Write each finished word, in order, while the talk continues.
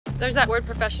There's that word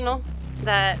professional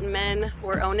that men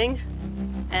were owning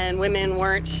and women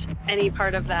weren't any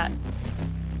part of that.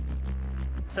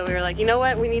 So we were like, you know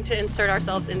what? We need to insert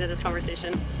ourselves into this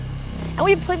conversation. And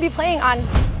we'd be playing on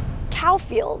cow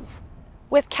fields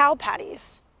with cow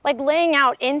patties, like laying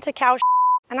out into cow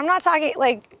and I'm not talking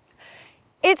like,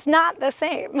 it's not the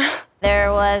same.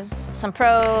 There was some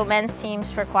pro men's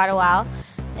teams for quite a while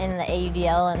in the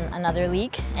AUDL and another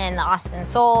league. And the Austin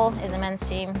Soul is a men's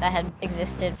team that had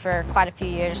existed for quite a few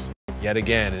years. Yet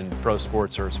again, in pro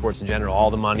sports or sports in general,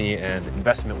 all the money and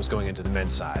investment was going into the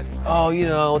men's side. Oh, you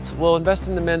know, we'll invest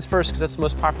in the men's first because that's the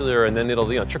most popular, and then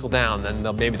it'll trickle down, and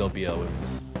maybe there'll be a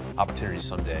women's opportunity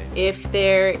someday. If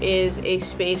there is a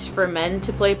space for men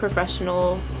to play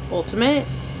professional ultimate,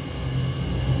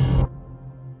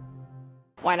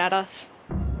 why not us?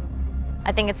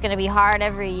 I think it's going to be hard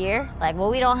every year. Like, well,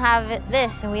 we don't have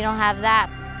this and we don't have that.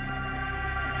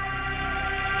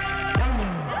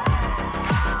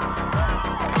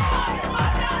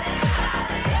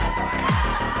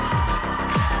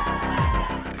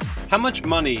 How much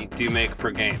money do you make per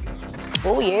game?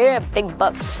 Oh yeah, big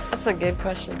bucks. That's a good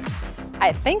question.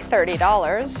 I think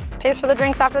 $30. Pays for the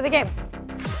drinks after the game.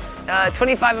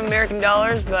 25 American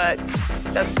dollars, but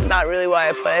that's not really why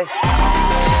I play.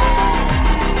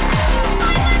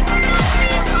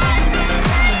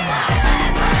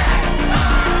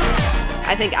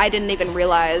 I think I didn't even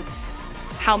realize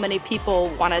how many people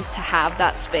wanted to have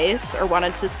that space or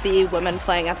wanted to see women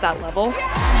playing at that level.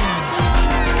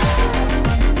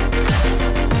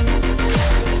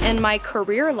 In my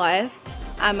career life,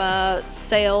 I'm a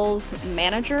sales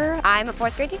manager. I'm a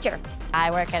 4th grade teacher. I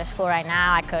work at a school right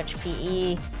now. I coach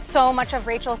PE. So much of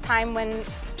Rachel's time when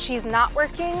she's not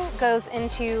working goes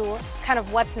into kind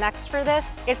of what's next for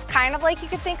this. It's kind of like you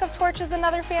could think of Torch as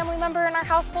another family member in our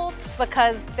household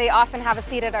because they often have a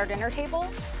seat at our dinner table.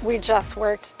 We just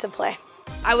worked to play.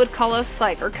 I would call us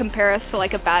or compare us to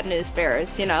a Bad News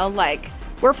Bears, you know,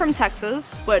 we're from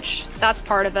Texas, which that's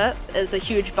part of it, is a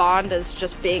huge bond is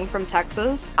just being from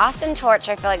Texas. Austin Torch,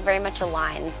 I feel like very much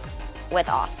aligns with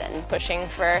Austin. Pushing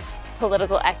for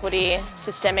political equity,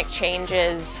 systemic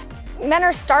changes. Men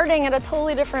are starting at a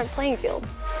totally different playing field.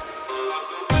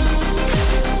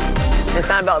 It's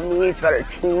not about me, it's about our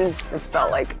team. It's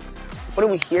about what are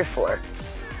we here for?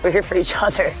 We're here for each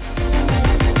other.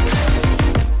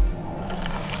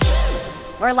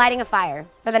 We're lighting a fire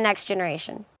for the next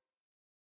generation.